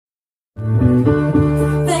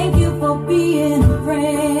Thank you for being a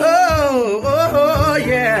friend. Oh,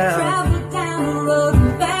 yeah. Travel down the road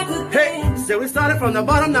and back again. Hey, so we started from the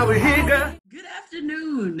bottom, now we're here, girl. Good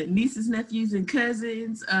afternoon, nieces, nephews, and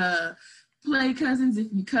cousins. Play cousins, if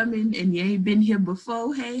you coming and you ain't been here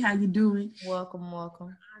before. Hey, how you doing? Welcome,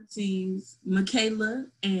 welcome. Aunties Michaela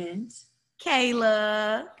and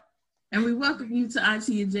Kayla. And we welcome you to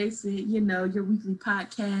Auntie Adjacent, your weekly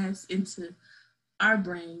podcast into our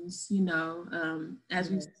brains,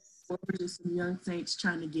 as we we're just some young saints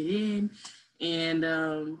trying to get in. And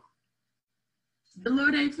the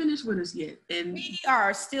Lord ain't finished with us yet. And we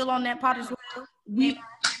are still on that potter's wheel.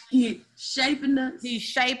 He's shaping us. He's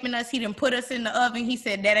shaping us. He done put us in the oven. He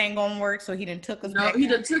said that ain't gonna work, so he done took us back. He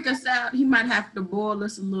done took us out. He might have to boil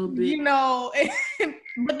us a little bit.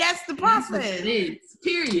 But that's the process. It is.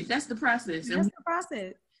 Period. That's the process. That's the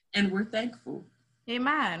process. And we're thankful.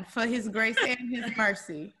 Amen. For his grace and his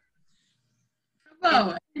mercy. Come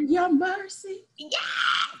on. And your mercy. Yes!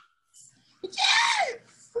 Yes!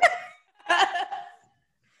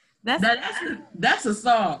 That's a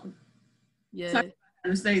song. Yeah.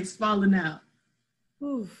 The state's falling out.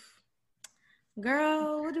 Oof.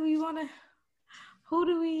 Girl, what do we want to where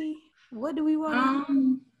do we want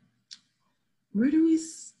to where do we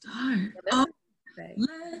start?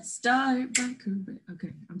 Let's start by correct.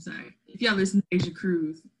 Okay, I'm sorry. If y'all listen to Asia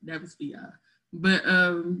Cruz, that was for y'all. But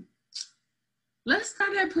let's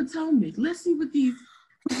start at Potomac. Let's see what the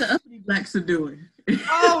uppity blacks are doing.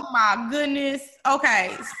 Oh my goodness.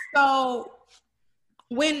 Okay, so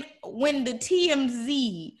when the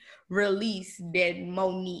TMZ released that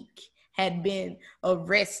Monique had been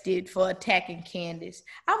arrested for attacking Candace,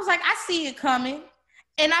 I was like, I see it coming.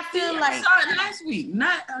 And I feel like I saw it last week.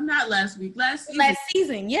 Not last week. Last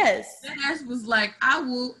season, yes. That ass was like, I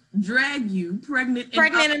will drag you pregnant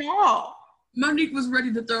and all. Monique was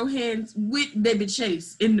ready to throw hands with Baby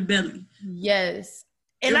Chase in the belly. Yes.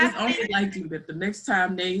 And it was only likely that the next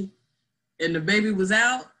time the baby was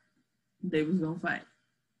out, they was gonna fight.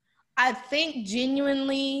 I think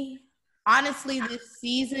genuinely, honestly, this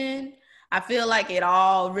season, I feel like it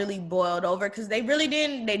all really boiled over because they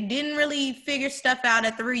didn't really figure stuff out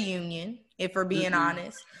at the reunion, if we're being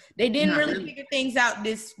honest. They didn't really figure things out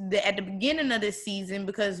at the beginning of this season,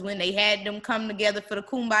 because when they had them come together for the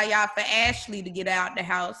kumbaya for Ashley to get out the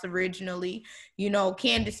house originally,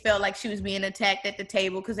 Candace felt like she was being attacked at the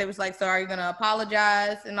table because they was like, so are you going to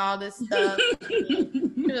apologize and all this stuff? She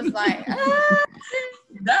was like,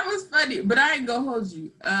 That was funny, but I ain't gonna hold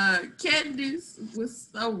you. Candace was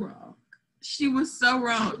so wrong. She was so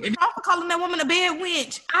wrong. And I'm calling that woman a bad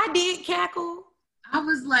wench. I did cackle. I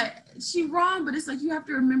was like, she wrong, but it's like, you have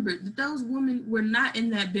to remember that those women were not in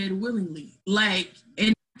that bed willingly. Like,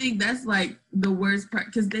 and I think that's like the worst part,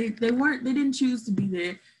 because they didn't choose to be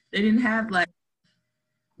there. They didn't have like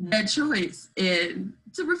that choice. And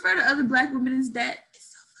to refer to other Black women as that,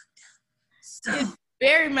 it's so fucked up. It's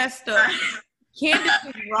very messed up. Candace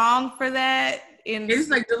was wrong for that. And it's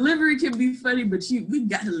like delivery can be funny, but we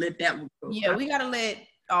got to let that one go. Yeah, we got to let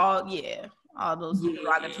all those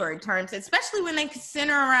derogatory terms, especially when they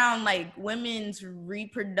center around like women's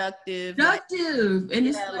reproductive. And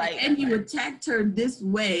it's and you attacked her this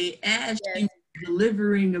way as she was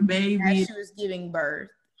delivering a baby. As she was giving birth.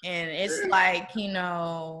 And it's like,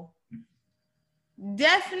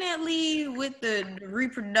 definitely with the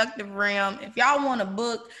reproductive realm, if y'all want a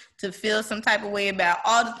book to feel some type of way about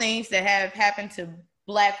all the things that have happened to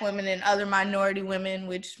Black women and other minority women,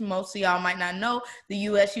 which most of y'all might not know, the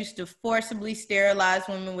U.S. used to forcibly sterilize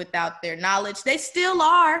women without their knowledge. They still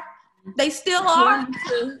are.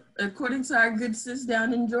 According to our good sis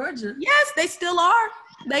down in Georgia. Yes, they still are.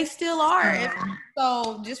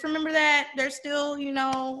 So just remember that they're still,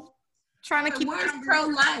 trying to keep it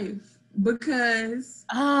pro-life. Because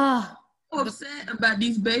I'm upset about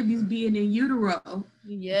these babies being in utero.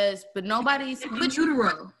 Yes, but nobody's in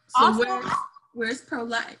utero. So also, where's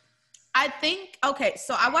pro-life? I think, okay,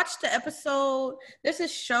 so I watched the episode. There's a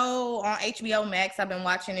show on HBO Max I've been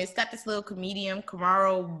watching. It's got this little comedian,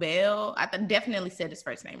 Kamaro Bell. I definitely said his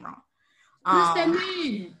first name wrong. What's that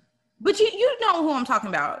mean? But you know who I'm talking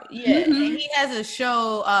about. Yeah, and he has a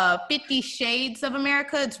show, 50 Shades of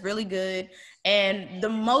America. It's really good. And the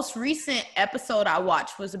most recent episode I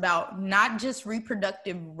watched was about not just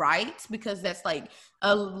reproductive rights, because that's like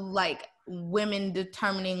women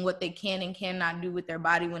determining what they can and cannot do with their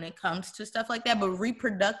body when it comes to stuff like that, but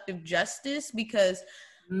reproductive justice, because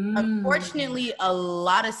unfortunately a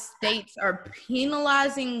lot of states are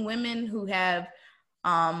penalizing women who have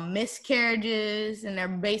miscarriages, and they're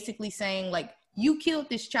basically saying like, you killed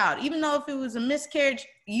this child. Even though if it was a miscarriage,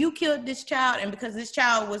 you killed this child, and because this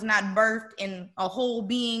child was not birthed in a whole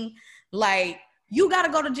being, like, you got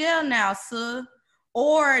to go to jail now, sir.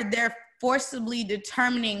 Or they're forcibly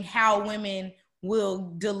determining how women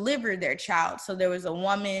will deliver their child. So there was a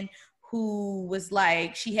woman who was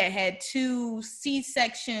like, she had 2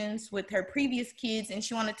 C-sections with her previous kids, and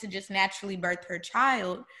she wanted to just naturally birth her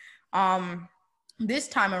child this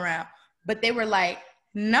time around. But they were like,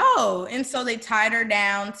 no. And so they tied her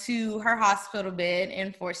down to her hospital bed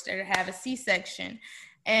and forced her to have a C-section.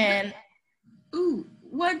 And ooh,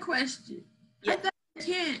 one question. Yeah. I thought you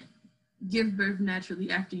can't give birth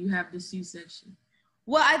naturally after you have the C-section.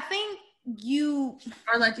 Well, I think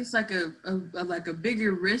or like it's like a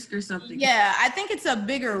bigger risk or something. Yeah, I think it's a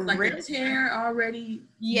bigger like risk. A tear already.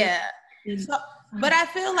 Yeah. So, but I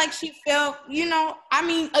feel like she felt, I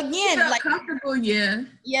mean, again, like comfortable. Yeah.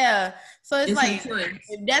 Yeah. So it's like,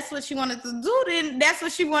 if that's what she wanted to do, then that's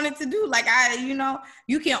what she wanted to do. Like,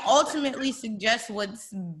 you can ultimately suggest what's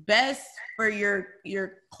best for your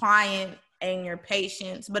client and your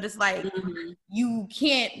patients, but it's like, you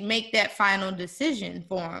can't make that final decision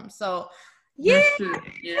for them. So yeah,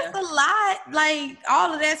 it's a lot, like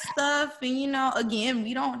all of that stuff. And again,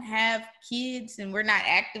 we don't have kids and we're not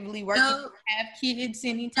actively working to have kids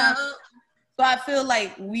anytime. So I feel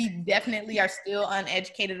like we definitely are still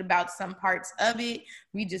uneducated about some parts of it.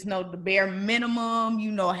 We just know the bare minimum. We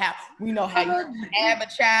know how you have a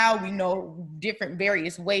child. We know different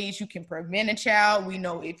various ways you can prevent a child. We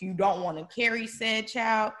know if you don't want to carry said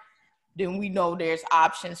child, then we know there's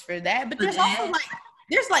options for that. But there's also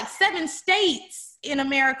there's 7 states in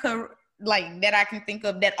America that I can think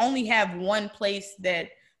of that only have one place that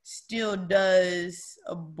still does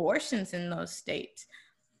abortions in those states.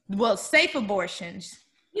 Well, safe abortions.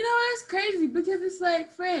 It's crazy because it's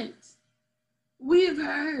like, friends, we have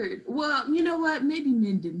heard. Well, you know what? Maybe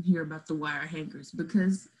men didn't hear about the wire hangers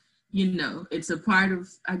because, it's a part of,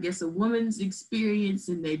 I guess, a woman's experience,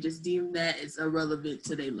 and they just deem that as irrelevant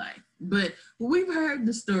to their life. But we've heard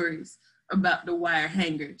the stories about the wire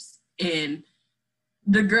hangers and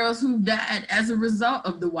the girls who died as a result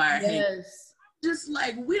of the wire hangers. Just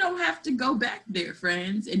like, we don't have to go back there,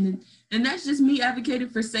 friends. And that's just me advocating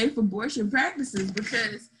for safe abortion practices,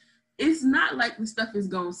 because it's not like the stuff is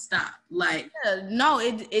gonna stop. It's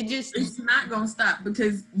not gonna stop,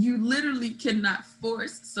 because you literally cannot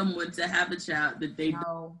force someone to have a child that they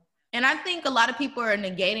don't. And I think a lot of people are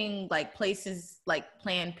negating places like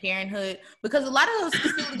Planned Parenthood, because a lot of those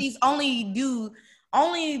facilities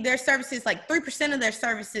only their services, 3% of their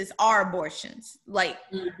services are abortions.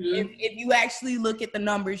 If you actually look at the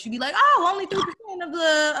numbers, you'd be like, oh, only 3%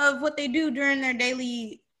 of what they do during their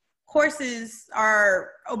daily courses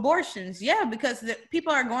are abortions. Yeah, because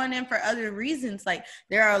people are going in for other reasons.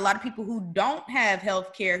 There are a lot of people who don't have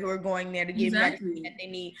health care who are going there to get medicine that they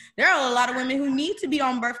need. There are a lot of women who need to be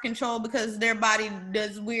on birth control because their body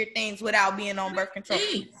does weird things without being on birth control.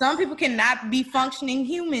 Some people cannot be functioning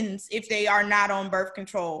humans if they are not on birth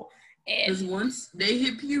control. Because once they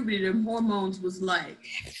hit puberty, their hormones was like...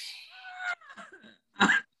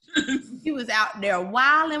 He was out there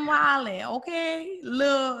wilding, okay?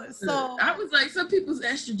 Look, so I was like, some people's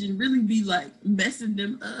estrogen really be messing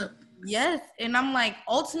them up. Yes, and I'm like,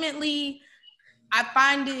 ultimately, I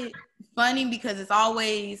find it funny because it's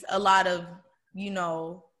always a lot of,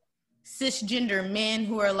 cisgender men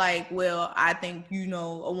who are like, well, I think,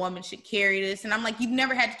 a woman should carry this. And I'm like, you've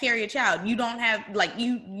never had to carry a child. You don't have,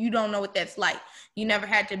 you don't know what that's like. You never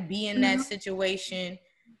had to be in that situation.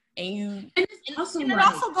 And it also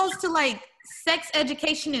goes to sex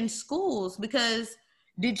education in schools, because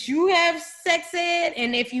did you have sex ed?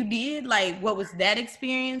 And if you did, what was that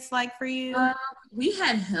experience like for you? We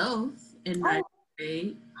had health in my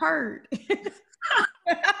grade. Heard.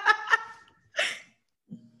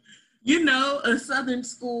 A Southern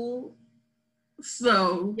school.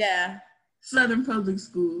 So yeah. Southern public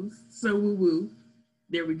schools. So woo-woo.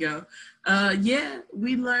 There we go.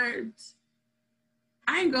 We learned.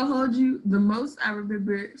 I ain't gonna hold you. The most I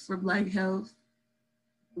remember from health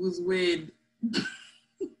was when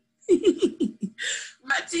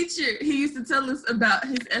my teacher, he used to tell us about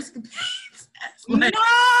his escapades.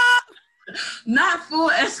 Not full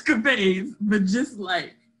escapades, but just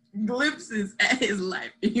glimpses at his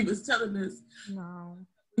life. And he was telling us,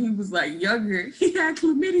 he was younger, he had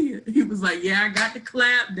chlamydia. He was like, yeah, I got the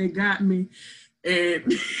clamp, they got me.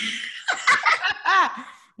 And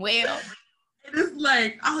well,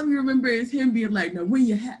 it's all you remember is him being like, no, when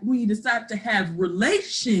you decide to have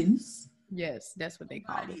relations. Yes, that's what they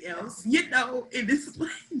call it. Else, it is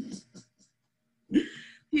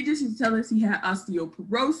he just used to tell us he had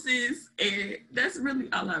osteoporosis, and that's really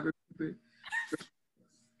all I remember.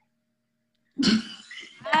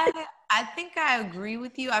 I think I agree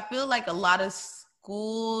with you. I feel like a lot of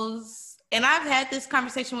schools, and I've had this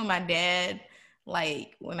conversation with my dad,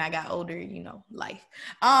 like when I got older, life.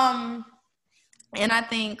 And I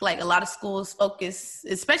think like a lot of schools focus,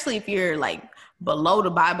 especially if you're like below the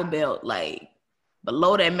Bible Belt, like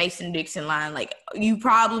below that Mason-Dixon line, like you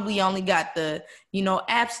probably only got the,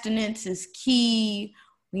 abstinence is key.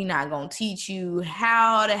 We're not going to teach you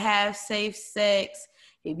how to have safe sex.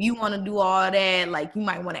 If you want to do all that, like you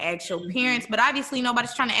might want to ask your parents, but obviously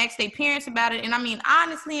nobody's trying to ask their parents about it. And I mean,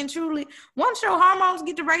 honestly and truly, once your hormones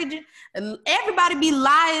get to raging, everybody be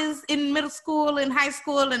liars in middle school and high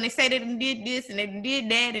school, and they say they did this and they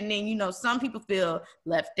did that. And then, some people feel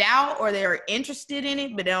left out or they're interested in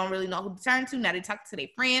it, but they don't really know who to turn to. Now they talk to their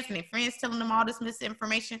friends and their friends telling them all this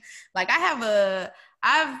misinformation. Like I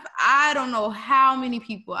don't know how many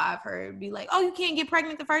people I've heard be like, oh, you can't get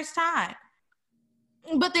pregnant the first time.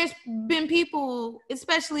 But there's been people,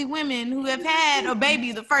 especially women, who have had a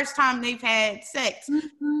baby the first time they've had sex.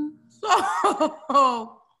 Mm-hmm.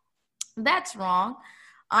 So that's wrong.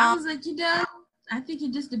 I was like, I think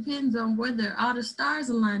it just depends on whether all the stars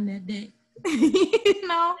align that day.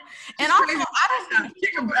 And also, I don't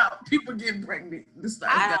think about people getting pregnant.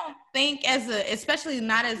 I don't think especially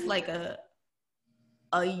not as like a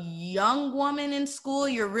young woman in school,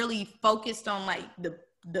 you're really focused on like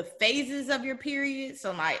the phases of your period.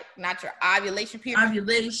 So like not your ovulation period.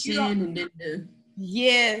 And then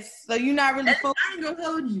yes. So you're not really focused. I ain't gonna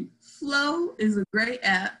hold you. Flow is a great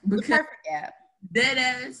app because perfect app. Dead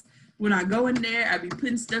ass. When I go in there, I be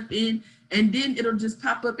putting stuff in, and then it'll just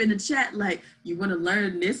pop up in the chat like, you want to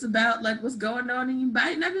learn this about like what's going on in your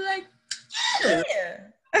body, and I be like, yeah.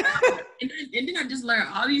 and then I just learn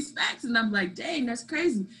all these facts, and I'm like, dang, that's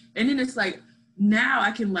crazy. And then it's like, now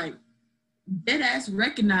I can like dead ass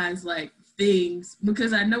recognize like things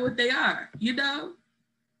because I know what they are,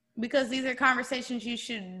 because these are conversations you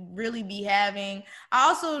should really be having. I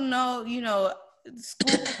also know,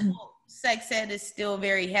 school sex ed is still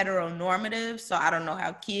very heteronormative, so I don't know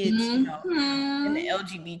how kids, in the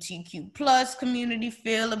LGBTQ plus community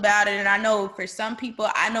feel about it. And I know for some people,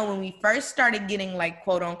 when we first started getting like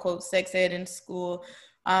quote unquote sex ed in school,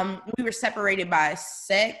 we were separated by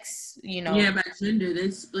sex, Yeah, by gender.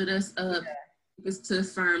 They split us up. It was to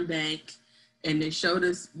Firm Bank, and they showed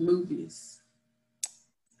us movies.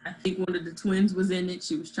 I think one of the twins was in it.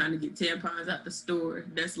 She was trying to get tampons out the store.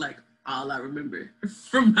 That's like all I remember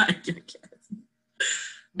from my podcast.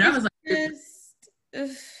 That was like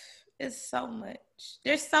it's so much.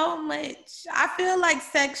 There's so much. I feel like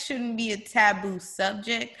sex shouldn't be a taboo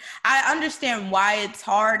subject. I understand why it's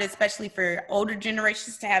hard, especially for older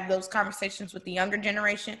generations, to have those conversations with the younger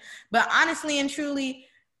generation. But honestly and truly,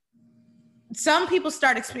 some people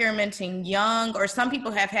start experimenting young, or some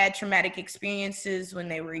people have had traumatic experiences when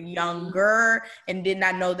they were younger and did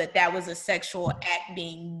not know that that was a sexual act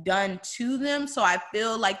being done to them. So I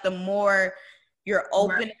feel like the more you're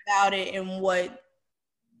open about it and what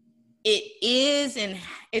it is and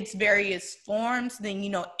its various forms,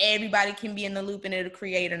 then everybody can be in the loop and it'll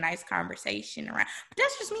create a nice conversation around. But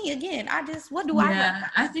that's just me again. I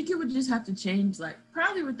think it would just have to change, like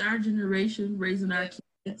probably with our generation raising our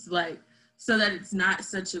kids, like so that it's not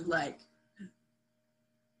such a like,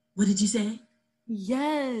 what did you say?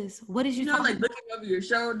 Yes. What did you like looking over your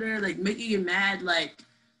shoulder, like making it mad, like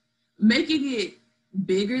making it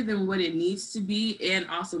bigger than what it needs to be, and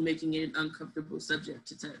also making it an uncomfortable subject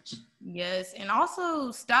to touch. Yes, and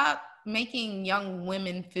also stop making young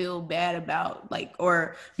women feel bad about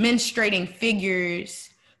or menstruating figures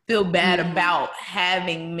feel bad about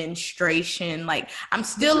having menstruation. Like I'm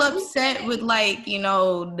still upset with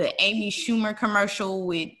the Amy Schumer commercial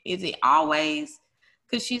with Is It Always?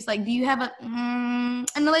 Because she's like, do you have and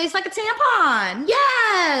the lady's like, a tampon.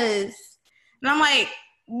 Yes. And I'm like,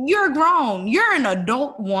 you're grown. You're an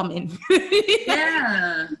adult woman.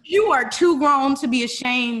 Yeah. You are too grown to be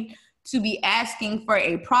ashamed to be asking for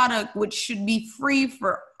a product which should be free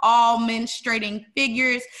for all menstruating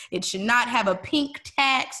figures. It should not have a pink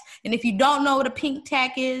tax. And if you don't know what a pink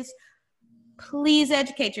tax is, please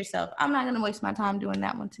educate yourself. I'm not going to waste my time doing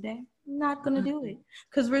that one today. I'm not going to do it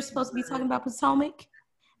because we're supposed to be talking about Potomac.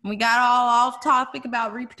 And we got all off topic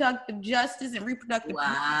about reproductive justice and reproductive.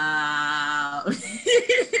 Wow.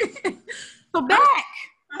 So back.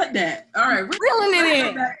 Got that. All right. We're reeling it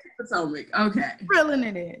in. Back to Potomac. Okay. Reeling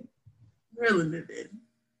it in.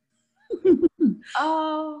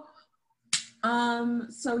 Oh.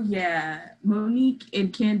 So yeah, Monique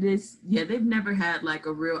and Candace, they've never had like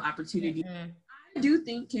a real opportunity. Mm-hmm. I do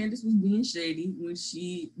think Candace was being shady when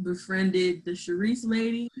she befriended the Charisse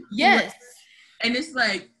lady. Yes. And it's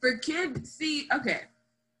like, for kids, see, okay,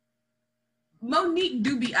 Monique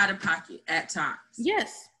do be out of pocket at times.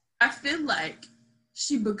 Yes. I feel like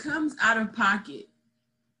she becomes out of pocket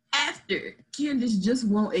after Candace just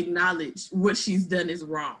won't acknowledge what she's done is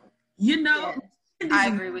wrong. You know? Yes, I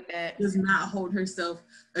agree with that. Does not hold herself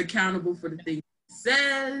accountable for the things she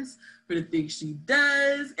says, for the things she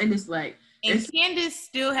does. And it's like, and Candace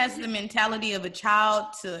still has the mentality of a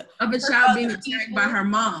child being attacked by her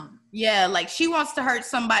mom. Yeah, like she wants to hurt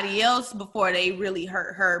somebody else before they really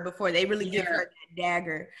hurt her, before they really give her that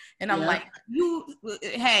dagger. And I'm like,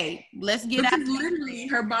 hey, let's get out. Literally,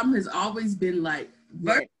 her mom has always been like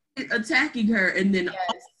attacking her, and then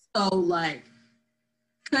also like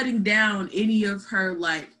cutting down any of her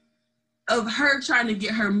of her trying to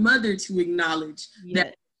get her mother to acknowledge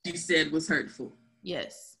that she said was hurtful.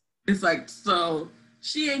 Yes. It's like, so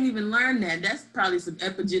she ain't even learned that. That's probably some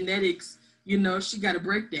epigenetics. You know, she got to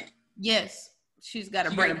break that. Yes, she's got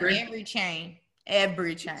to break every chain.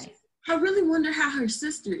 Every chain. I really wonder how her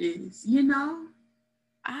sister is, you know?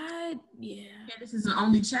 Candace is an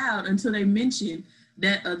only child until they mention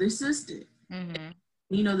that other sister. Mm-hmm.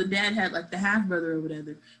 You know, the dad had like the half brother or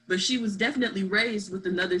whatever, but she was definitely raised with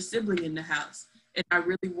another sibling in the house. And I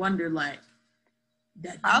really wonder, like,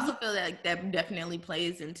 that. I also feel like that definitely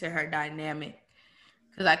plays into her dynamic.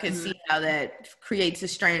 Because I could see how that creates a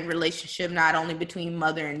strained relationship, not only between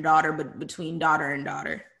mother and daughter, but between daughter and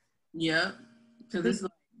daughter. Yeah. Because it's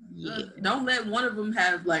like, don't let one of them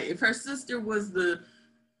have, like, if her sister was the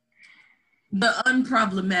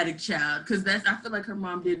unproblematic child, because I feel like her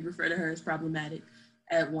mom did refer to her as problematic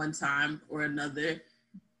at one time or another.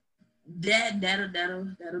 That'll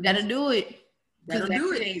do it. That'll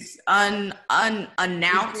do it. It's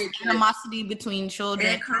unannounced animosity between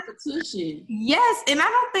children. And competition. Yes, and I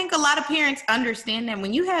don't think a lot of parents understand that.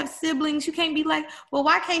 When you have siblings, you can't be like, well,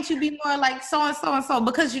 why can't you be more like so-and-so and so?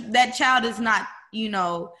 Because that child is not,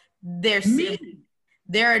 their sibling.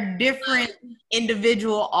 They're a different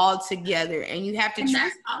individual altogether, and you have to. And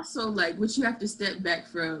that's also like what you have to step back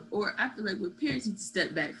from, or I feel like what parents need to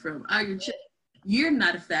step back from. You're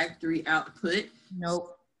not a factory output.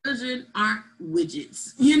 Nope. Children aren't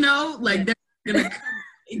widgets, they're gonna come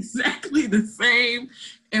exactly the same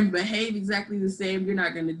and behave exactly the same. You're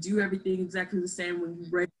not gonna do everything exactly the same when you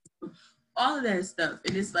raise them, all of that stuff.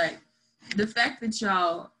 And it's like the fact that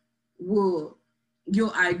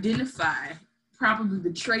you'll identify probably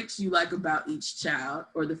the traits you like about each child,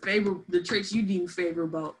 or the traits you deem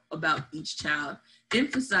favorable about each child,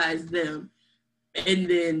 emphasize them, and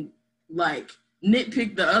then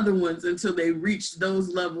nitpick the other ones until they reach those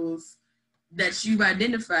levels that you've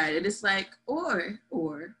identified. And it's like, or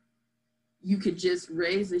you could just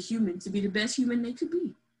raise a human to be the best human they could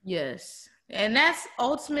be. Yes. And that's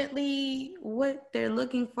ultimately what they're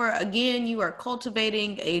looking for. Again, you are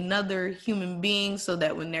cultivating another human being so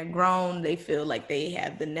that when they're grown, they feel like they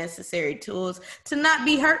have the necessary tools to not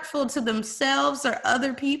be hurtful to themselves or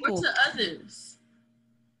other people. Or to others.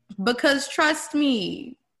 Because trust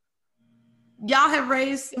me, y'all have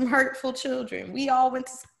raised some hurtful children. We all went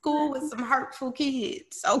to school with some hurtful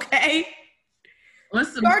kids, okay?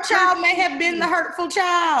 Your child may have been the hurtful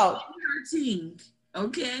child. Hurting,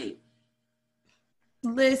 okay?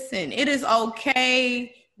 Listen, it is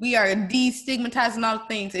okay. We are destigmatizing all the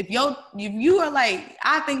things. If you are like,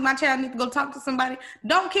 I think my child needs to go talk to somebody,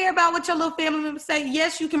 don't care about what your little family members say.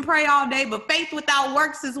 Yes, you can pray all day, but faith without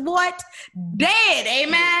works is what? Dead,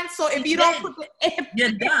 amen? So if you don't put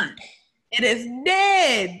you're done. It is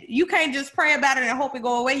dead. You can't just pray about it and hope it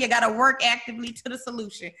go away. You got to work actively to the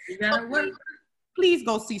solution. You got to work. Please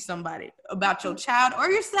go see somebody about your child or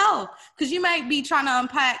yourself, because you might be trying to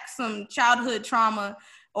unpack some childhood trauma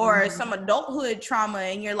or some adulthood trauma,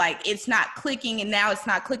 and you're like, it's not clicking, and now it's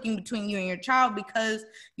not clicking between you and your child because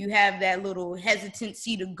you have that little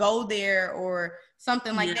hesitancy to go there or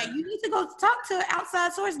something like that. You need to go talk to an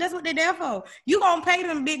outside source. That's what they're there for. You're going to pay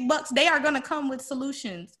them big bucks. They are going to come with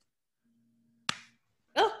solutions.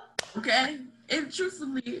 Oh. Okay. And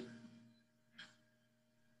truthfully,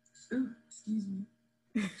 excuse me,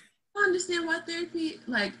 I understand why therapy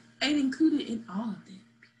ain't included in all therapy.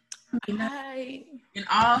 In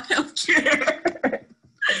all healthcare.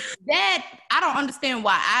 That I don't understand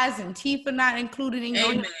why eyes and teeth are not included in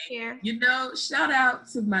your healthcare. Shout out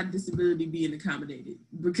to my disability being accommodated,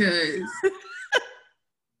 because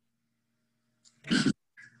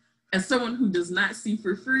as someone who does not see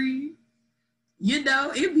for free, it'd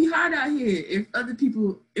be hard out here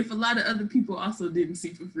if a lot of other people also didn't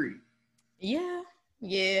see for free. Yeah.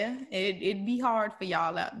 Yeah, it'd be hard for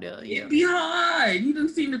y'all out there. Yeah. It'd be hard. You done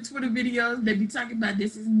seen the Twitter videos. They be talking about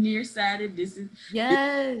this is nearsighted. This is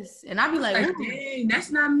Yes. And I'd be like, ooh. dang, that's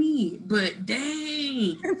not me. But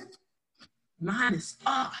dang, mine is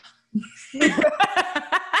off.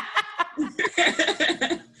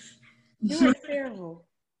 You were terrible.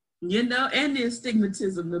 You know, and the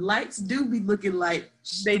astigmatism. The lights do be looking like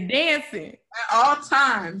They dancing. at all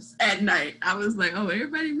times at night. I was like, oh,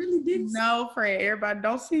 everybody really didn't. No, friend, everybody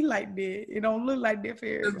don't see like that. It don't look like that for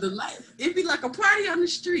The everybody. light, it'd be like a party on the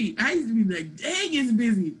street. I used to be like, dang, it's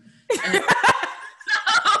busy. And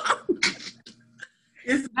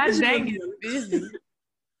it's That dang is busy.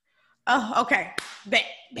 Oh, okay. Back.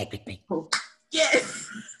 Yes.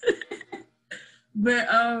 But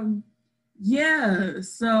yeah,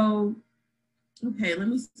 so okay, let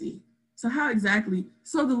me see. So how exactly,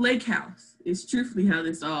 so the lake house is truthfully how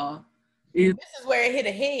this all is. This is where it hit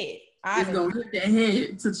a head. It's gonna hit the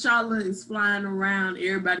head. T'Challa is flying around,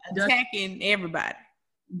 everybody Attacking everybody.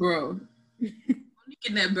 bro. Look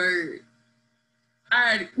at that bird. All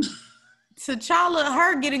right. T'Challa,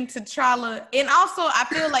 her getting T'Challa, and also I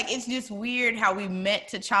feel like it's just weird how we met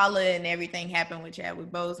T'Challa and everything happened with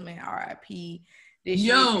Chadwick Boseman, R.I.P.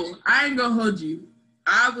 Yo, I ain't gonna hold you.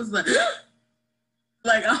 I was like,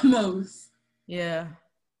 like almost. Yeah.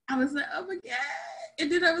 I was like, oh my God.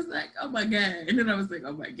 And then I was like, oh my God. And then I was like,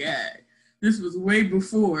 oh my God. This was way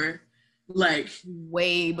before, like.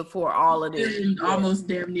 Way before all of this. Almost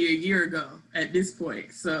damn near a year ago at this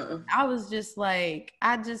point. So. I was just like,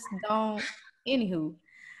 I just don't. Anywho.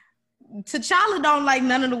 T'Challa don't like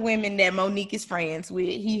none of the women that Monique is friends with.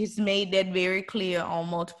 He has made that very clear on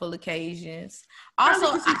multiple occasions.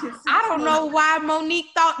 Also, I don't know why Monique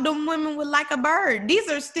thought them women would like a bird.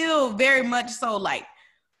 These are still very much so like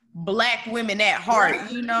Black women at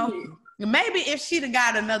heart, you know? Maybe if she'd have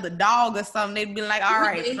got another dog or something, they'd be like, all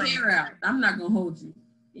right. Hair out. I'm not gonna hold you.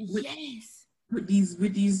 Yes. With these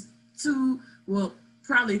two, well,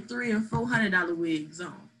 probably $300 and $400 wigs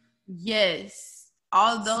on. Yes.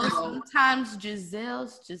 Although sometimes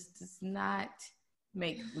Giselle's just does not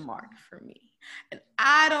make the mark for me. And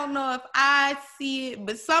I don't know if I see it,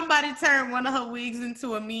 but somebody turned one of her wigs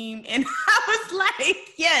into a meme. And I was like,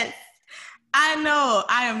 yes, I know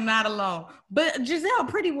I am not alone. But Giselle,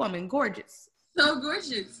 pretty woman, gorgeous. So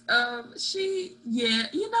gorgeous. Giselle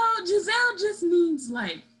just needs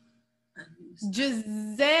like.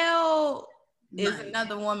 Giselle is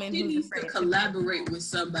another woman who needs to collaborate with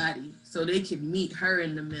somebody so they can meet her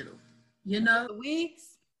in the middle. You know? The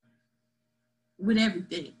wigs? With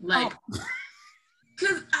everything. Like,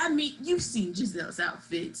 because, I mean, you've seen Giselle's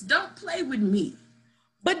outfits. Don't play with me.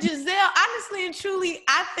 But Giselle, honestly and truly,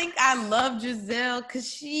 I think I love Giselle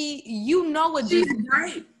because you know what Giselle. She's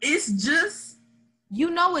great. It's just. You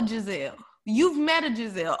know a Giselle. You've met a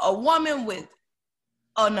Giselle, a woman with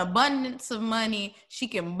an abundance of money. She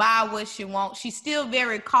can buy what she wants. She's still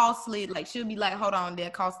very costly. Like she'll be like, hold on,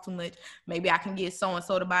 that costs too much. Maybe I can get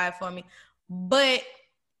so-and-so to buy it for me. But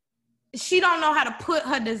she don't know how to put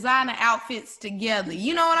her designer outfits together.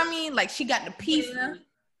 You know what I mean? Like she got the pieces,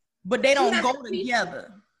 but they don't go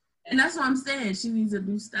together. And that's what I'm saying. She needs a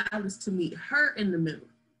new stylist to meet her in the middle.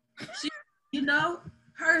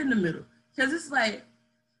 Her in the middle. Because it's like,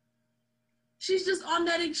 she's just on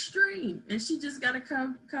that extreme, and she just gotta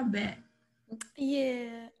come back.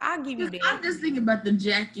 Yeah, I'll give you that. I'm just thinking about the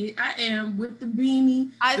jacket. I am with the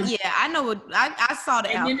beanie. I know what I saw the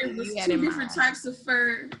and outfit. And then it was two different types of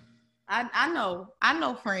fur. I know,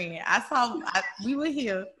 friend. We were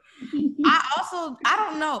here. I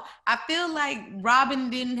don't know. I feel like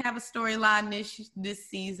Robin didn't have a storyline this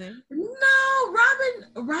season. No,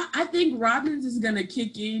 Robin. I think Robin's is gonna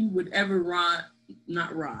kick in whenever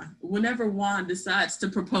Juan decides to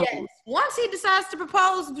propose. Yes. Once he decides to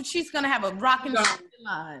propose, she's gonna have a rocking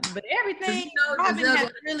line. But everything, Robin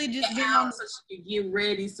has really just been on, so she can get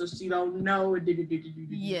ready, so she don't know.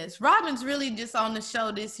 Yes, Robin's really just on the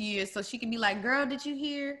show this year, so she can be like, "Girl, did you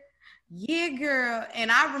hear? Yeah, girl."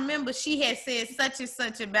 And I remember she had said such and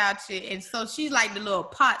such about you, and so she's like the little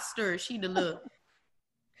pot stirrer. She the little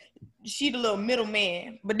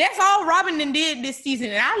middleman. But that's all Robin did this season.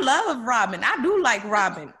 And I love Robin. I do like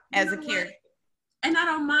Robin as a character. And I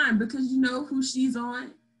don't mind because you know who she's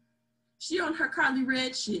on? She on her Carly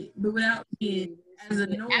Red shit, but without being as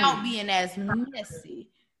annoying. Without being as messy.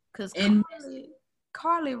 Because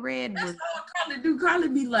Carly Red was... That's what Carly do. Carly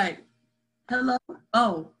be like, hello?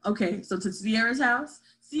 Oh, okay. So to Sierra's house?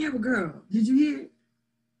 Sierra girl, did you hear?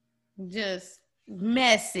 Just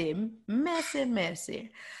messy.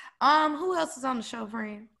 Who else is on the show,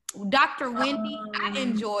 friend? Dr. Wendy. I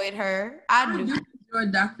enjoyed her. I do. You're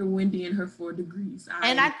Dr. Wendy and her 4 degrees.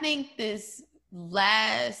 And I think this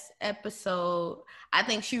last episode, I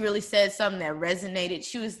think she really said something that resonated.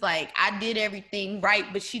 She was like, I did everything right,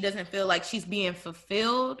 but she doesn't feel like she's being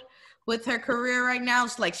fulfilled with her career right now.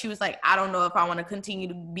 It's like, she was like, I don't know if I want to continue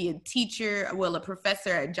to be a teacher, well, a professor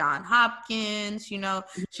at Johns Hopkins, you know.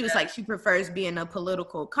 She was like, she prefers being a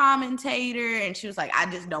political commentator, and she was like, I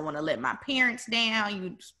just don't want to let my parents down,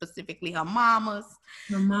 you specifically her mama's.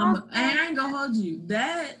 Her mama. And I ain't gonna hold you.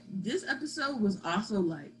 This episode was also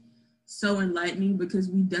like so enlightening, because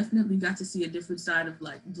we definitely got to see a different side of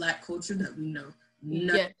like Black culture that we know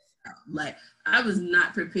nothing about. Like, I was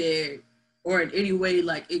not prepared or in any way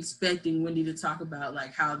like expecting Wendy to talk about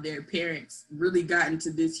like how their parents really got into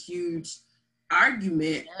this huge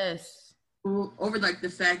argument over like the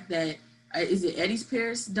fact that is it Eddie's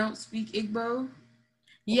parents don't speak Igbo?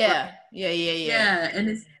 Yeah, and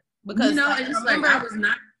it's because, you know, like, it's like I was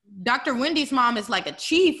not. Dr. Wendy's mom is like a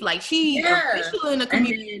chief, like she's official in the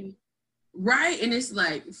community. Right, and it's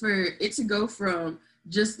like for it to go from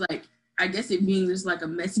just like, I guess it being just like a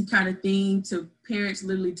messy kind of thing to parents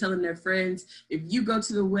literally telling their friends, if you go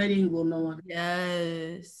to the wedding, we'll no longer.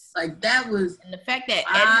 Yes. Like that was. And the fact that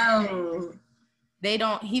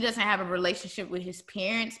he doesn't have a relationship with his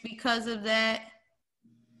parents because of that.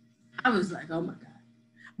 I was like, oh my God.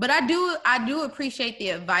 But I do appreciate the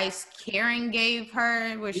advice Karen gave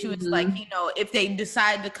her, where she was like, you know, if they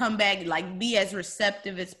decide to come back, like be as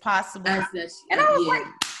receptive as possible. And I was like,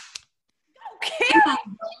 Karen.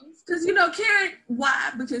 Because, you know, Karen,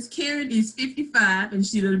 why? Because Karen is 55 and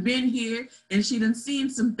she done been here and she done seen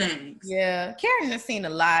some things. Yeah, Karen has seen a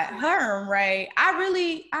lot. Her and Ray,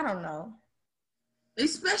 I don't know.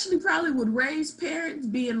 Especially probably with Ray's parents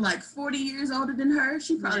being like 40 years older than her.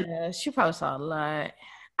 She probably saw a lot.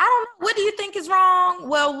 I don't know. What do you think is wrong?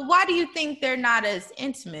 Well, why do you think they're not as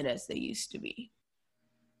intimate as they used to be?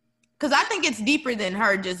 Because I think it's deeper than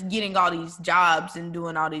her just getting all these jobs and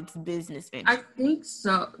doing all these business ventures. I think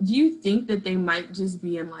so. Do you think that they might just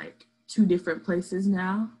be in like 2 different places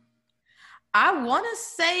now? I want to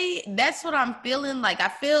say that's what I'm feeling. Like, I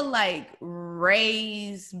feel like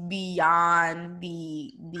Ray's beyond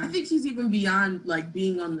the I think she's even beyond like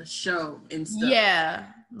being on the show and stuff. Yeah.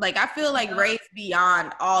 Like, I feel like Ray's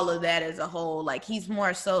beyond all of that as a whole. Like, he's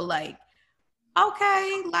more so like,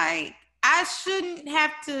 okay, like, I shouldn't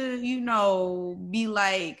have to, you know, be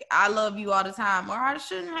like, I love you all the time, or I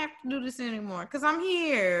shouldn't have to do this anymore because I'm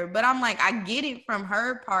here. But I'm like, I get it from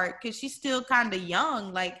her part because she's still kind of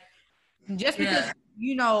young. Like, just because,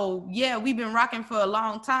 you know, we've been rocking for a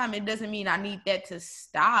long time, it doesn't mean I need that to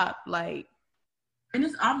stop. Like, and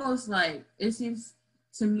it's almost like, it seems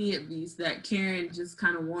to me at least, that Karen just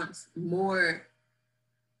kind of wants more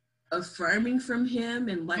affirming from him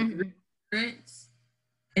and like reassurance.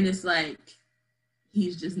 And it's like,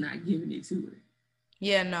 he's just not giving it to her.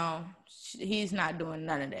 Yeah, no, he's not doing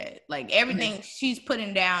none of that. Like, everything she's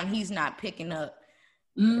putting down, he's not picking up.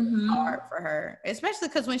 It's hard for her. Especially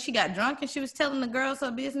because when she got drunk and she was telling the girls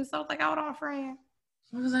her business, I was like, hold on, friend.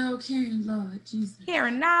 I was like, oh, Karen, Lord, Jesus.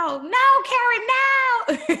 Karen, no, Karen,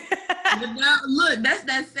 no. But now, look, that's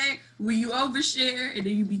that thing when you overshare and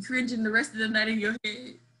then you be cringing the rest of the night in your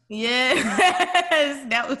head. Yes,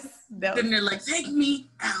 that was. And they're like, take me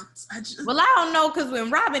out. Well, I don't know, because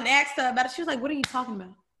when Robin asked her about it, she was like, what are you talking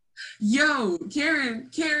about? Yo, Karen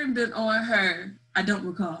been on her, I don't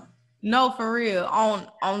recall. No, for real, on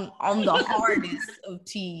the hardest of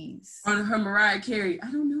teas. On her Mariah Carey,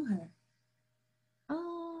 I don't know her.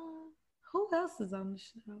 Who else is on the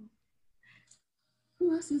show?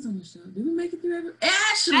 Who else is on the show? Did we make it through every?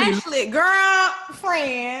 Ashley, girl,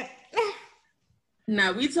 friend.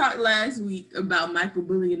 Now, we talked last week about Michael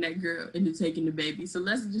bullying that girl into taking the baby. So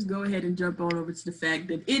let's just go ahead and jump on over to the fact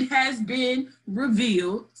that it has been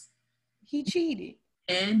revealed. He cheated.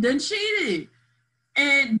 And then cheated.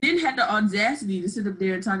 And then had the audacity to sit up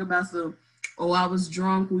there and talk about I was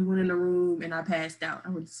drunk, we went in the room, and I passed out. I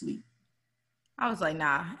went to sleep. I was like,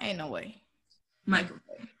 nah, ain't no way. Michael,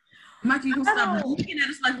 you gonna stop looking at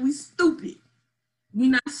us like we stupid. We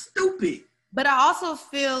not stupid. But I also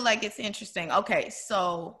feel like it's interesting. Okay,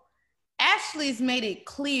 so Ashley's made it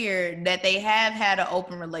clear that they have had an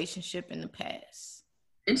open relationship in the past.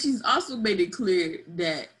 And she's also made it clear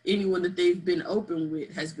that anyone that they've been open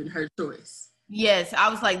with has been her choice. Yes, I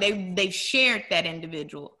was like, they shared that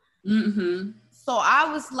individual. Mm-hmm. So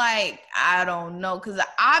I was like, I don't know, because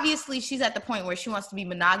obviously she's at the point where she wants to be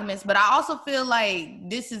monogamous, but I also feel like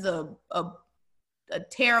this is a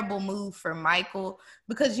terrible move for Michael,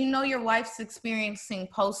 because you know your wife's experiencing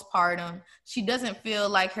postpartum. She doesn't feel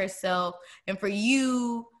like herself. And for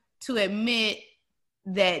you to admit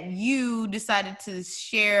that you decided to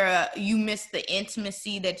share, you missed the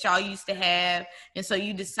intimacy that y'all used to have, and so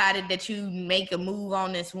you decided that you make a move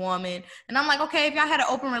on this woman. And I'm like, okay, if y'all had an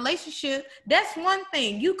open relationship, that's one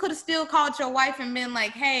thing. You could have still called your wife and been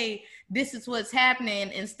like, hey, this is what's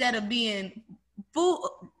happening, instead of being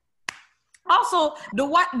fool. Also, the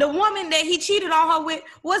woman that he cheated on her with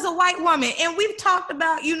was a white woman, and we've talked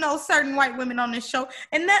about, you know, certain white women on this show,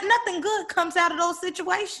 and that nothing good comes out of those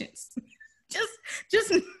situations.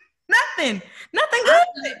 Just nothing good.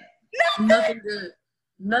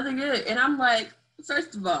 Nothing good. And I'm like,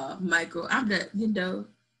 first of all, Michael, I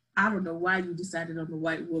don't know why you decided on the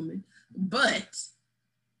white woman, but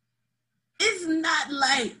it's not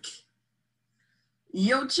like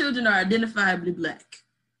your children are identifiably Black.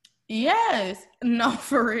 Yes. No,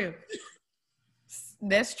 for real.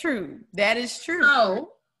 That's true. That is true.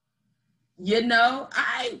 So, you know,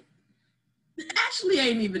 I actually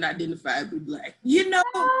ain't even identifiably Black. You know,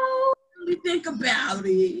 really think about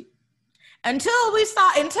it. Until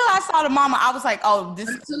I saw the mama, I was like, oh, this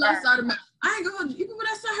Until I saw the mama. I ain't going to, even when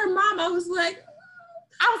I saw her mom, I was like,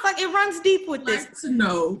 it runs deep with this. I'd like to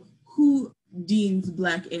know who Dean's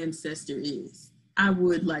Black ancestor is. I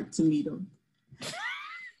would like to meet him.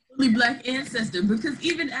 Really Black ancestor, because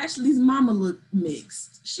even Ashley's mama looked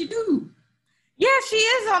mixed. She do. Yeah, she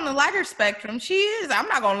is on the lighter spectrum. She is. I'm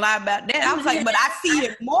not gonna lie about that. I was like, but I see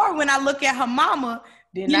it more when I look at her mama.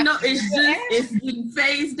 It's getting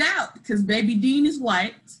phased out because baby Dean is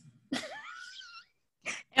white.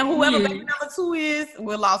 And whoever baby number 2 is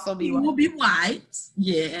will also be white. Will be white.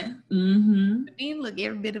 Yeah. Mm-hmm. Dean look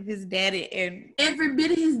every bit of his daddy, and every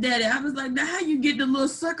bit of his daddy. I was like, now how you get the little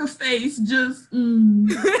sucker face? Just he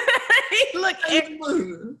look.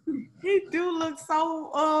 He do look so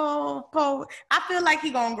I feel like he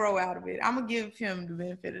gonna grow out of it. I'm gonna give him the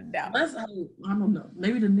benefit of the doubt. Let's hope. I don't know.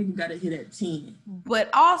 Maybe the nigga gotta hit at 10. But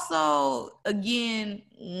also, again,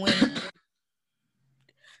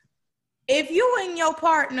 if you and your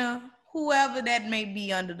partner, whoever that may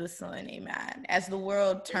be under the sun, amen, as the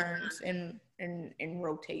world turns and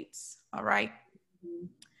rotates, all right?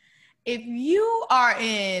 If you are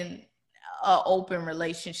in an open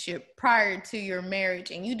relationship prior to your marriage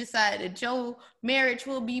and you decide that your marriage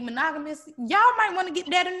will be monogamous, y'all might want to get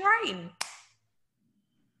that in writing.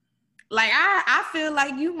 Like, I feel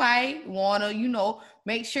like you might want to,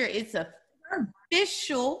 make sure it's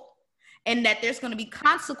official and that there's going to be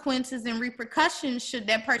consequences and repercussions should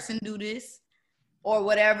that person do this or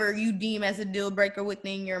whatever you deem as a deal breaker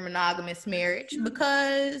within your monogamous marriage.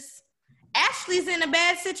 Because Ashley's in a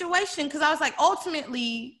bad situation, because I was like,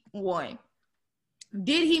 ultimately, one,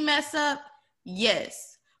 did he mess up?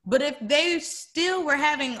 Yes. But if they still were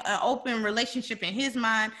having an open relationship in his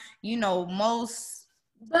mind, most...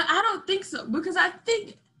 But I don't think so, because I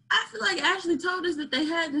feel like Ashley told us that they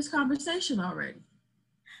had this conversation already.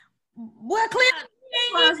 Well, clearly.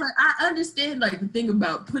 I was like, I understand like the thing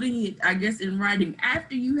about putting it, I guess, in writing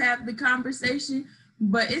after you have the conversation,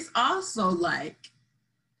 but it's also like,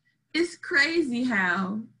 it's crazy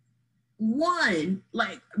how men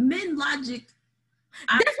logic.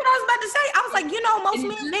 That's what I was about to say. I was like, most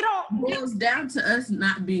men, they don't. Boils down to us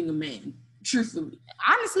not being a man, truthfully.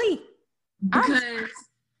 Honestly. Because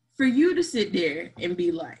for you to sit there and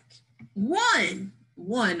be like,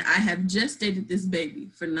 one, I have just dated this baby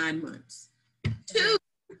for 9 months. 2,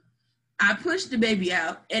 I pushed the baby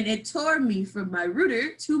out and it tore me from my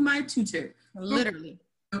rooter to my tutor. Literally.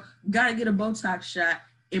 Gotta get a Botox shot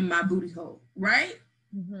in my booty hole, right?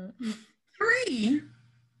 Mm-hmm. 3,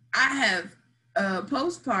 I have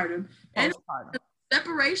postpartum and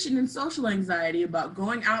separation and social anxiety about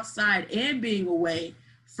going outside and being away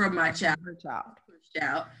from my child. Pushed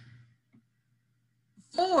out.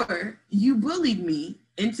 4, you bullied me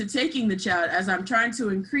into taking the child as I'm trying to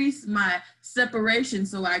increase my separation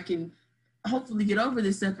so I can hopefully get over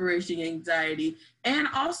this separation anxiety and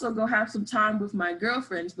also go have some time with my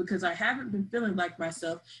girlfriends because I haven't been feeling like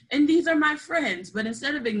myself. And these are my friends. But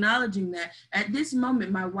instead of acknowledging that at this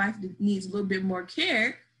moment, my wife needs a little bit more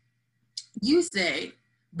care, you say,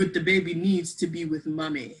 but the baby needs to be with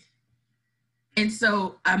mommy. And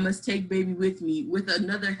so I must take baby with me with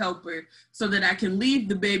another helper so that I can leave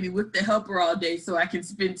the baby with the helper all day so I can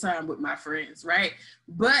spend time with my friends, right?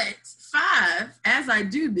 But 5, as I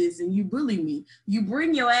do this and you bully me, you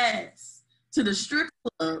bring your ass to the strip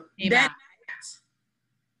club that night.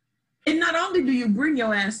 And not only do you bring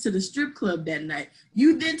your ass to the strip club that night,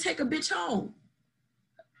 you then take a bitch home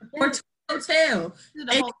or to a hotel.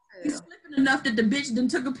 You slipping enough that the bitch then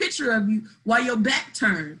took a picture of you while your back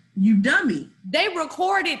turned. You dummy. They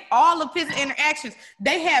recorded all of his interactions.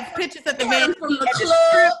 They have pictures of the man from the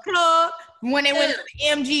strip club, when they went to the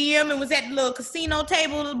MGM and was at the little casino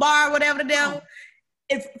table, the bar, whatever the devil.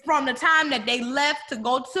 It's from the time that they left to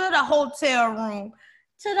go to the hotel room.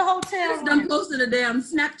 Just done posted a damn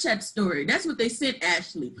Snapchat story. That's what they sent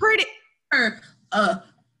Ashley. Pretty. Her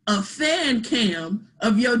a fan cam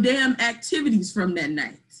of your damn activities from that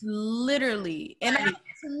night. Literally. And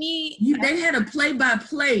to me, they had a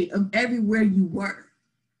play-by-play of everywhere you were.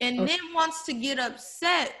 And then wants to get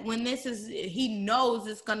upset when he knows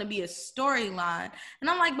it's going to be a storyline. And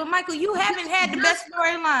I'm like, but Michael, you haven't had the best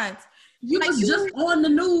storylines. You was just on the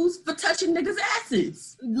news for touching niggas'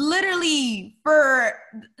 asses. Literally for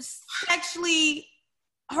sexually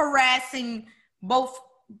harassing both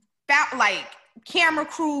like camera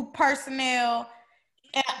crew personnel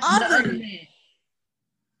and other men.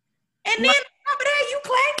 And then over there, you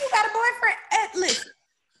claim you got a boyfriend. Listen.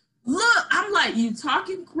 Look, I'm like, you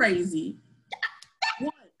talking crazy.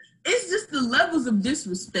 It's just the levels of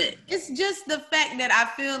disrespect. It's just the fact that I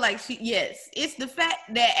feel like it's the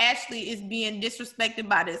fact that Ashley is being disrespected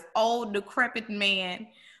by this old, decrepit man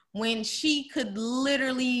when she could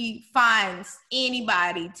literally find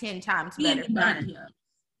anybody 10 times better.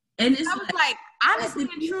 And it's like, honestly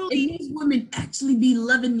and truly, and these women actually be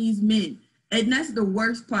loving these men. And that's the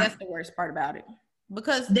worst part. That's the worst part about it.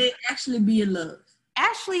 Because they actually be in love.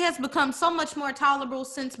 Ashley has become so much more tolerable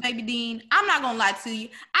since Baby Dean. I'm not gonna lie to you.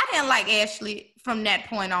 I didn't like Ashley from that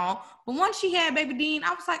point on. But once she had Baby Dean,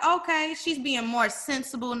 I was like, okay, she's being more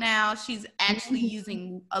sensible now. She's actually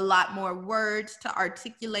using a lot more words to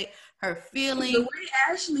articulate her feelings. The way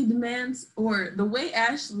Ashley demands, or the way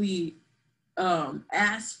Ashley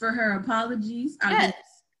asks for her apologies, I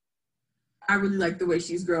really like the way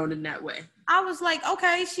she's grown in that way. I was like,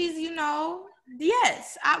 okay, she's,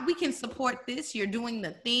 yes, we can support this. You're doing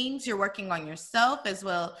the things. You're working on yourself as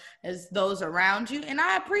well as those around you. And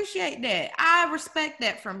I appreciate that. I respect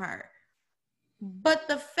that from her. But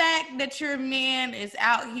the fact that your man is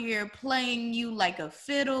out here playing you like a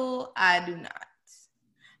fiddle, I do not.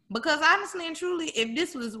 Because honestly and truly, if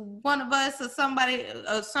this was one of us or somebody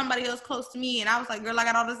else close to me and I was like, girl, I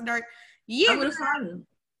got all this dirt, I would have fought him.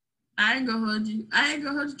 I ain't gonna hold you,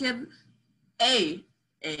 Kevin. Hey,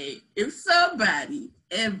 if somebody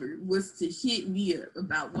ever was to hit me up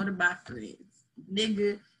about one of my friends,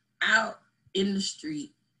 nigga, out in the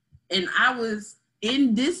street, and I was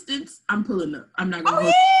in distance, I'm pulling up. I'm not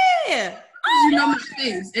gonna you know my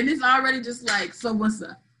face. And it's already just like, so what's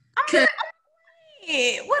up?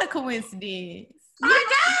 What a coincidence. My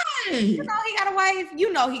God. You know he got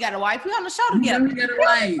a wife. We on the show together. He got a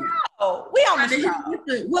wife. We on the show.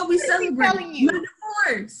 What we celebrating? My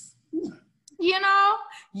divorce.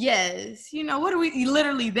 Yes. What are we,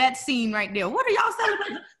 literally that scene right there. What are y'all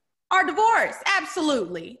celebrating? Our divorce.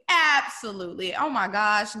 Absolutely. Oh my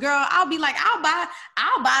gosh, girl. I'll be like, I'll buy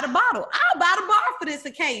the bottle. I'll buy the bar for this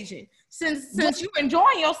occasion. Since you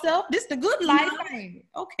enjoying yourself, this the good life.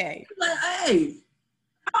 Okay. Like, hey.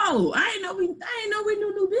 Oh, I ain't know we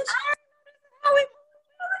knew new bitch.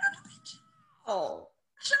 Oh.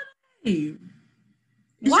 Hey.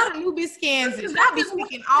 Why the new bitch scans it? I be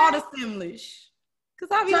speaking all the Simlish. Cause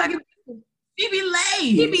I be like, Phoebe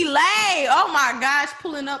Lay. Oh my gosh,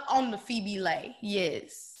 pulling up on the Phoebe Lay.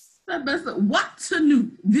 Yes. What to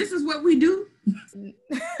new? This is what we do?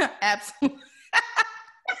 Absolutely.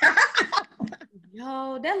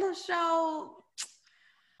 Yo, that little show.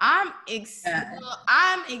 I'm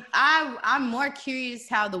more curious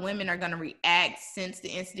how the women are gonna react since the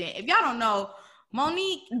incident. If y'all don't know,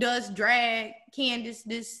 Monique does drag Candace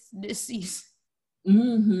this season.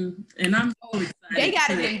 Mm-hmm. And I'm so excited. They got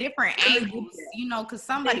it in different angles, because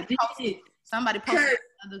somebody posted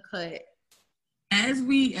another cut. As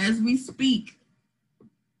we speak,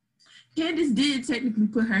 Candace did technically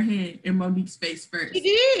put her hand in Monique's face first. She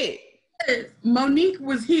did. Monique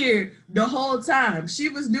was here the whole time. She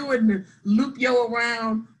was doing the loop yo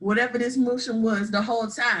around, whatever this motion was, the whole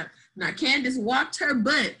time. Now Candace walked her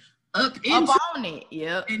butt up on it,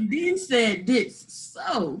 yep, and then said this.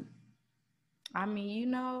 So, I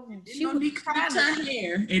mean, she Monique flipped her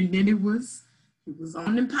hair, and then it was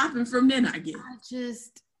on and popping from then. I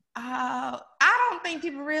guess. I don't think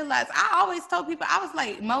people realize. I always told people, I was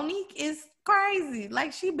like, Monique is crazy.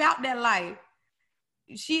 Like, she about that life.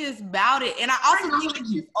 She is about it. And I also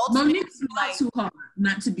think Monique's not too hard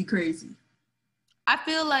not to be crazy. I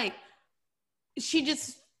feel like she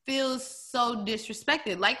just feels so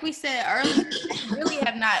disrespected. Like we said earlier, we really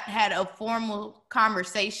have not had a formal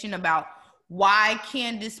conversation about why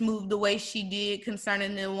Candace moved the way she did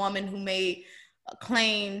concerning the woman who made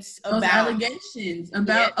claims about allegations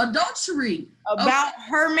about adultery, about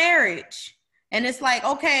her marriage. And it's like,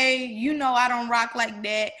 okay, you know, I don't rock like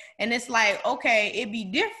that. And it's like, okay, it'd be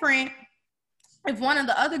different if one of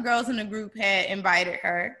the other girls in the group had invited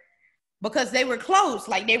her because they were close,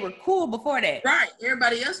 like they were cool before that. Right.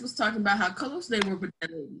 Everybody else was talking about how close they were with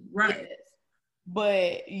that lady. Right. Yes.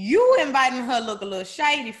 But you inviting her look a little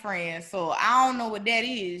shady, friend. So I don't know what that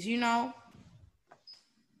is, you know?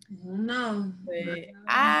 No. But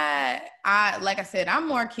I like I said, I'm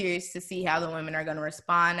more curious to see how the women are going to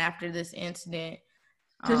respond after this incident.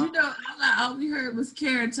 Because, you know, all we heard was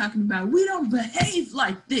Karen talking about, we don't behave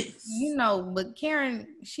like this. You know, but Karen,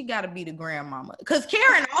 she got to be the grandmama. Because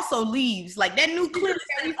Karen also leaves. Like, that new clip.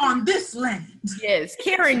 On this land. Yes,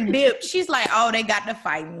 Karen dipped. She's like, oh, they got the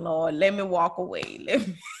fighting, Lord. Let me walk away.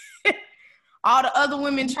 All the other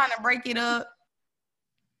women trying to break it up.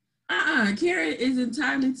 Karen is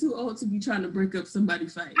entirely too old to be trying to break up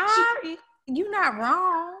somebody's fight. You're not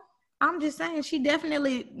wrong. I'm just saying she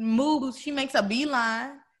definitely moves. She makes a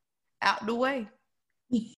beeline out the way.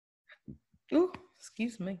 Ooh,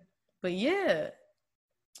 excuse me. But yeah,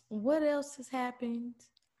 what else has happened?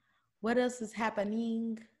 What else is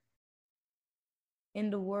happening in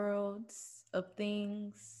the world of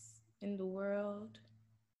things, in the world,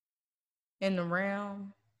 in the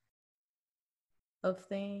realm of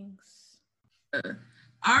things?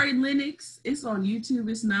 Ari Lennox, it's on YouTube.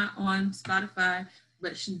 It's not on Spotify.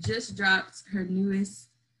 But she just dropped her newest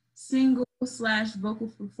single / vocal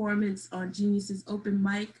performance on Genius's open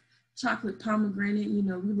mic, Chocolate Pomegranate. You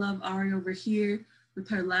know, we love Ari over here with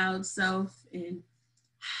her loud self. And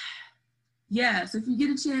yeah, so if you get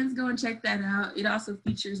a chance, go and check that out. It also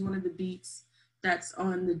features one of the beats that's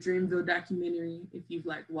on the Dreamville documentary, if you've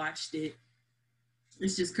like watched it.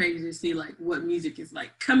 It's just crazy to see like what music is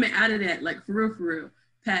like coming out of that, like for real,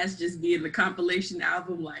 past just being the compilation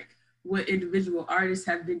album, like what individual artists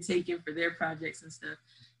have been taking for their projects and stuff.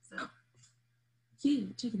 So, yeah,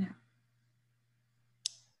 check it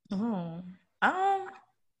out.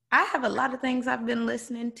 I have a lot of things I've been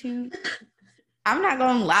listening to. I'm not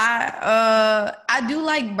gonna lie. I do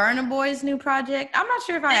like Burna Boy's new project. I'm not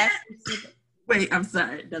sure if I actually. Wait, I'm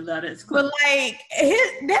sorry. That's cool. But like,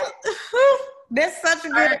 that's such a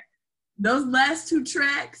good. Those last two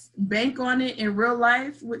tracks, Bank on It and Real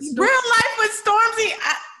Life with Stormzy. Real Life with Stormzy.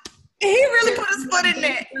 He really put his foot in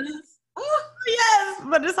there. Oh, yes,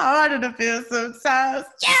 but it's harder to feel sometimes.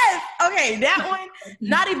 Yes. Okay, that one.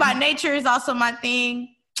 Naughty by Nature is also my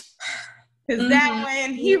thing. Because that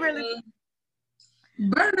one, he really.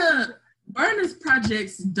 Burna's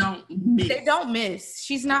projects don't miss. They don't miss.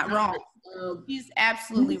 She's not wrong. She's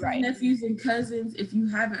absolutely right. Nephews and cousins. If you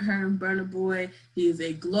haven't heard of Burna Boy, he is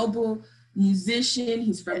a global musician.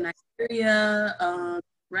 He's from Nigeria.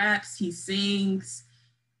 Raps. He sings.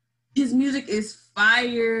 His music is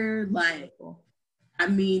fire. Like, I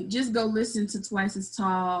mean, just go listen to Twice as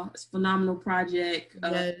Tall. It's a phenomenal project.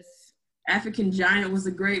 Yes. African Giant was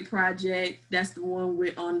a great project. That's the one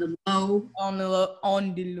with On the Low. On the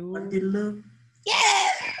Low. Yeah.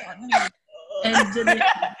 And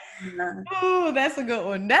oh, that's a good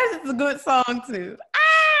one. That's a good song too.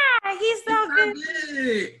 He's so good.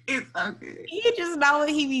 It's so good. He just know what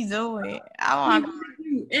he be doing.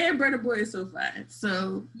 And Burna Boy is so fine.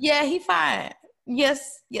 So yeah, he fine.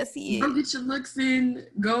 Yes, he is. Go get your looks in.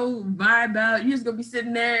 Go vibe out. You're just gonna be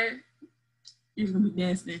sitting there. You're just gonna be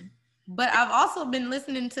dancing. But I've also been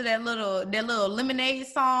listening to that little Lemonade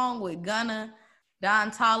song with Gunna,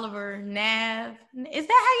 Don Toliver, Nav. Is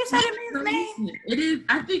that how you say that man's name? It is.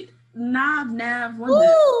 I think Nav.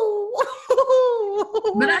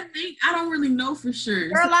 But I don't really know for sure.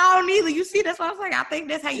 Girl, I don't either. You see, that's what I'm saying. I think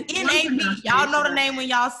that's how you NAV. Y'all know the name when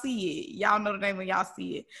y'all see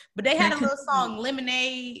it. But they had a little song,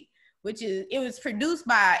 Lemonade, which it was produced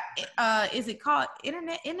by is it called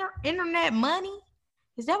Internet Money?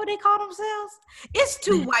 Is that what they call themselves? It's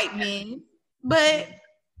two white men, but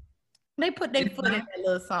they put their foot in that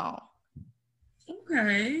little song.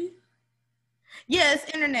 Okay. Yeah, it's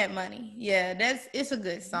Internet Money. Yeah, it's a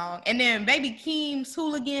good song. And then Baby Keem's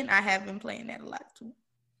Hooligan, I have been playing that a lot too.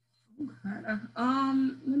 Okay.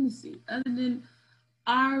 Let me see. Other than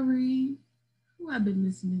Ari, who I've been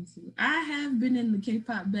listening to? I have been in the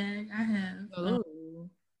K-pop bag. I have.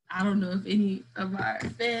 I don't know if any of our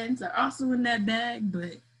fans are also in that bag,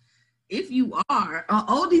 but if you are, an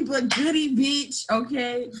oldie but goodie, bitch,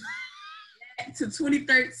 okay? Back to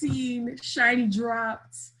 2013, Shiny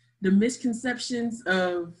dropped The Misconceptions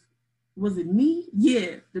of, was it Me?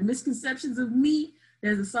 Yeah, The Misconceptions of Me.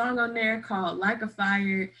 There's a song on there called Like a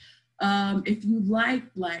Fire. If you like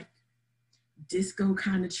disco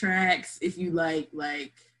kind of tracks, if you like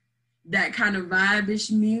that kind of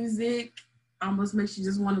vibe-ish music, almost makes you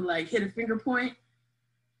just want to like hit a finger point.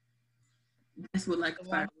 That's what like a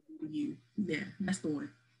fire will do to you. Yeah, that's the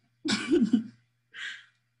one.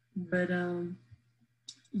 But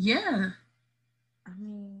yeah. I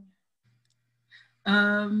mean,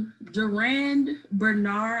 Durand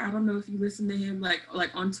Bernard, I don't know if you listen to him like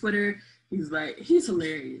on Twitter. He's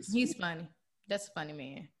hilarious. He's funny. That's a funny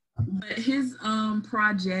man. But his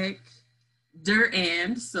project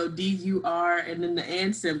Durand, so D-U-R and then the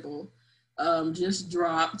and symbol, just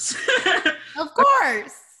dropped. Of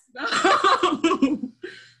course.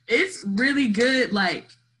 It's really good. Like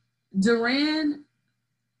Durand,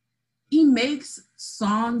 he makes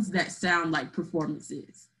songs that sound like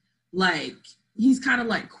performances. Like he's kind of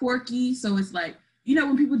like quirky, so it's like, you know,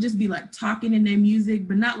 when people just be like talking in their music,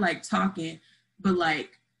 but not like talking, but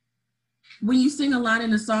like when you sing a line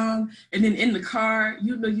in a song and then in the car,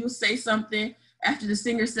 you know, you'll say something after the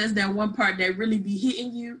singer says that one part that really be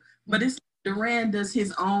hitting you, but it's Durand does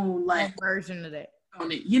his own like version of that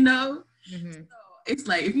on it, you know? Mm-hmm. So it's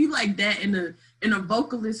like if you like that in a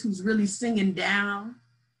vocalist who's really singing down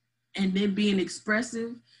and then being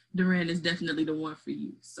expressive, Durand is definitely the one for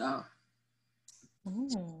you. So I'm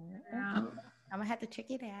gonna have to check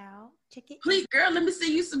it out. Please, girl, let me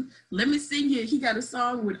sing you. He got a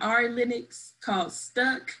song with Ari Lennox called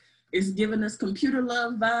Stuck. It's giving us computer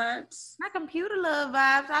love vibes. My computer love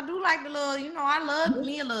vibes. I do like the little, you know, I love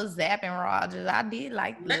me a little Zapp and Rogers. I did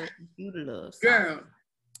like the computer love song. Girl,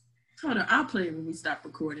 hold on, I'll play it when we stop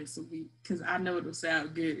recording, because I know it'll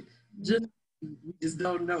sound good. We just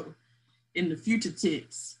don't know in the future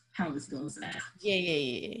tense how it's gonna sound.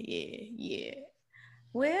 Yeah.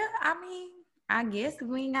 Well, I mean, I guess if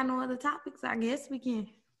we ain't got no other topics, I guess we can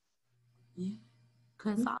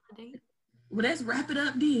consolidate. Well, let's wrap it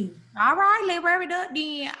up then. All right, let's wrap it up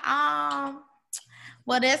then.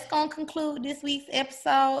 Well, that's gonna conclude this week's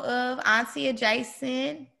episode of Auntie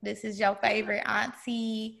Adjacent. This is your favorite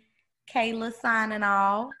Auntie Kayla signing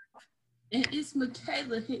off. And it's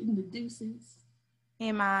Michaela hitting the deuces.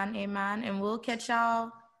 Amen. And we'll catch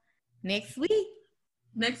y'all next week.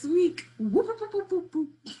 Whoop, whoop, whoop, whoop, whoop.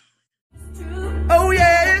 Oh,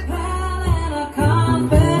 yeah.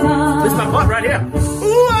 This is my butt right here.